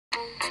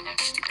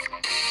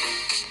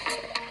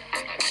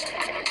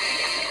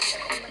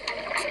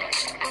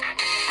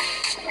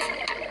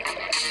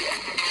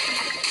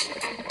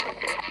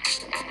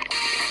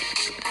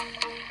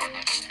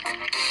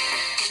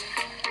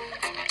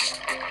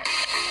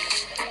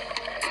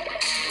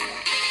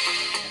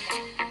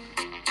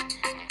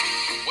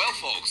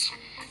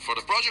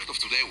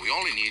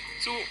only need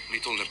 2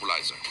 little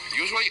nebulizers.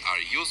 Usually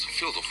I use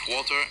filled of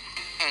water,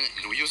 and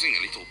using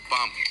a little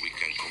pump we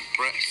can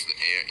compress the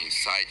air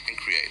inside and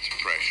create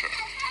pressure.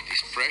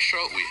 This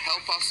pressure will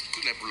help us to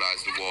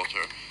nebulize the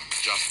water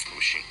just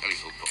pushing a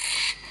little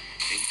button.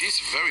 In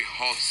this very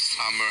hot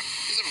summer,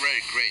 it's a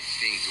very great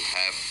thing to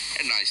have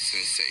a nice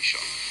sensation.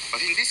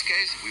 But in this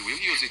case we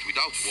will use it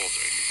without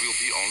water. It will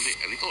be only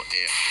a little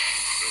air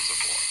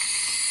reservoir.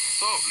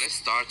 So let's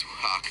start to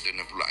hack the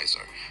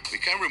nebulizer. We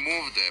can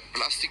remove the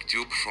plastic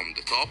tube from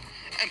the top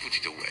and put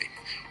it away.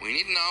 We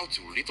need now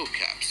 2 little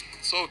caps.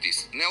 So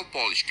this nail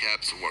polish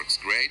caps works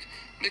great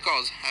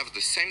because have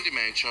the same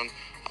dimension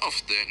of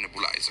the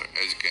nebulizer,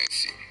 as you can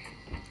see.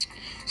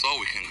 So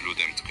we can glue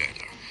them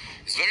together.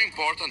 It's very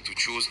important to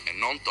choose a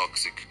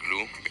non-toxic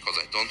glue because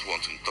I don't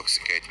want to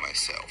intoxicate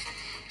myself.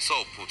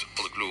 So put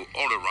all the glue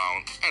all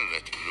around and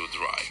let the glue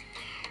dry.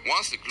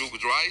 Once the glue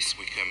dries,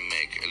 we can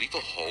make a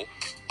little hole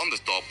on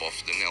the top of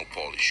the nail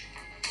polish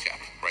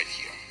cap, right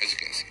here, as you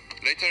can see.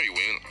 Later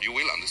you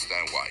will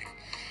understand why.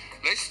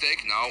 Let's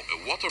take now a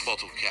water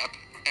bottle cap,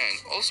 and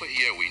also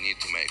here we need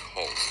to make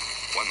holes,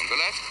 one on the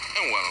left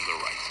and one on the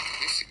right.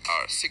 These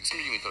are 6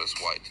 mm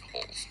wide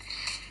holes.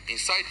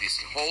 Inside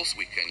these holes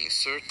we can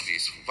insert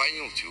this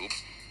vinyl tube,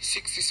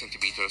 60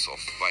 centimeters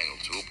of vinyl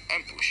tube,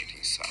 and push it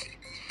inside.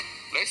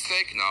 Let's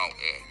take now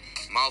a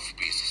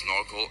mouthpiece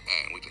snorkel,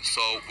 and with a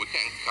saw we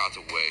can cut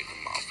away the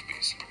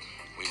mouthpiece.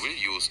 We will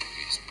use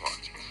this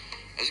part.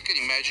 As you can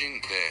imagine,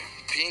 the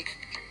pink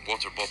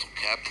water bottle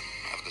cap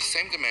have the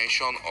same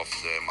dimension of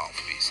the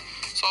mouthpiece.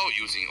 So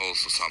using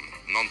also some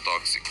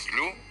non-toxic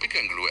glue, we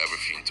can glue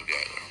everything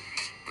together,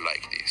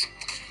 like this.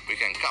 We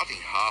can cut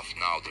in half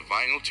now the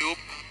vinyl tube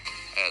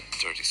at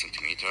 30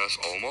 centimeters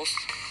almost,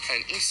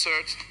 and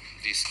insert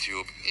this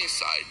tube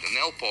inside the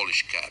nail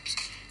polish caps,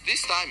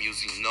 this time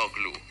using no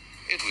glue.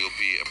 It will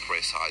be a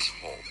precise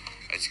hole.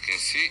 As you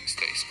can see, it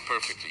stays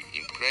perfectly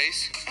in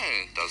place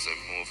and doesn't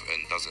move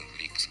and doesn't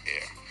leak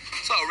air.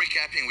 So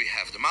recapping, we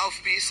have the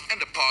mouthpiece and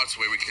the parts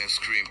where we can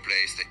screw in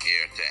place the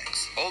air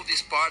tanks. All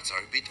these parts are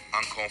a bit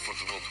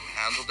uncomfortable to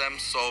handle them,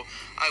 so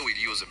I will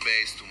use a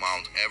base to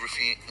mount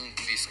everything, in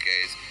this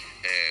case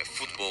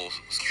football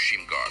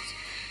shin guards.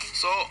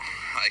 So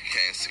I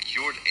can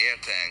secure the air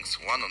tanks,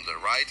 one on the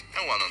right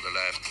and one on the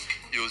left,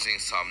 using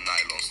some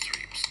nylon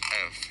strips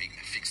and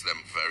fix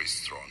them very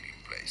strong in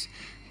place.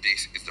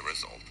 This is the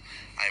result.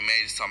 I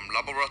made some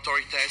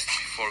laboratory tests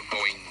before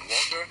going in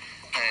water,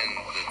 and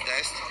the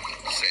test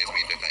says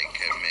me that I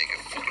can make a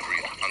full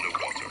grip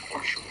underwater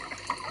for sure.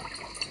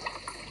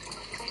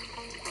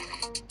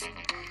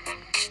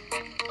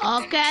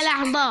 اوكي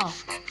لحظة.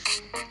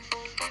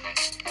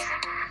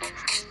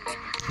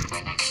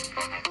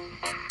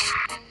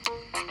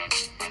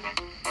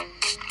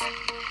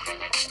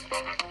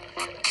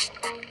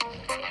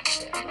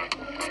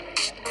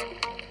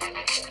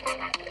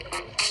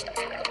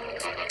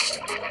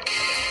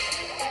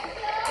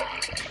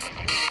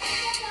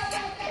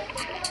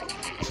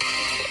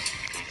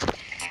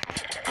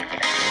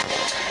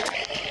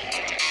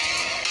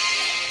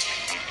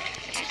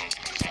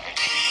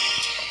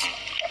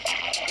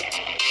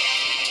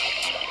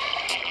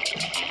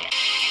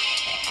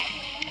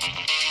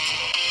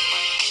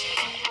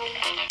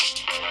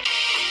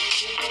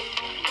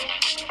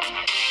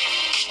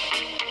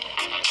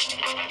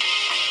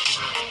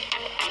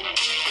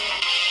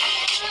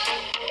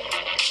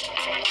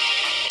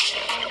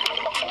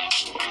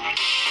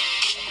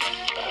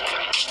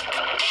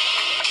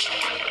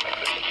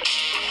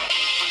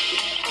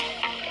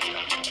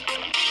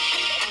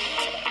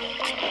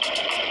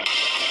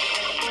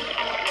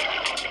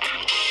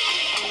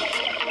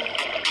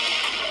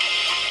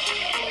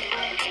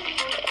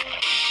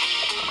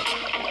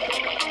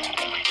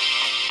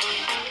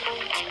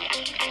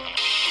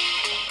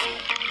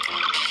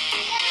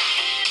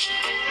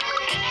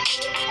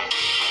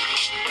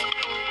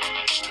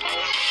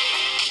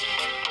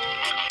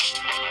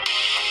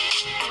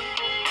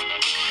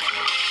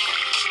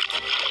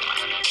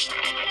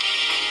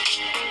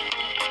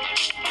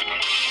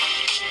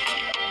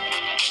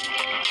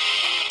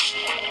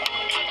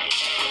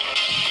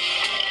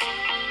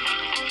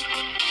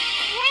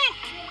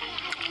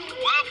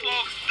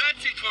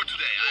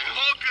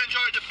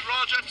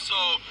 So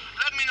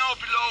let me know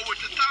below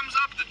with a thumbs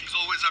up, that is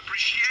always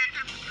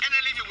appreciated, and I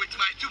leave you with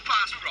my 2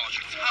 past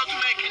projects. How to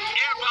make an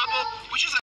air bubble, which is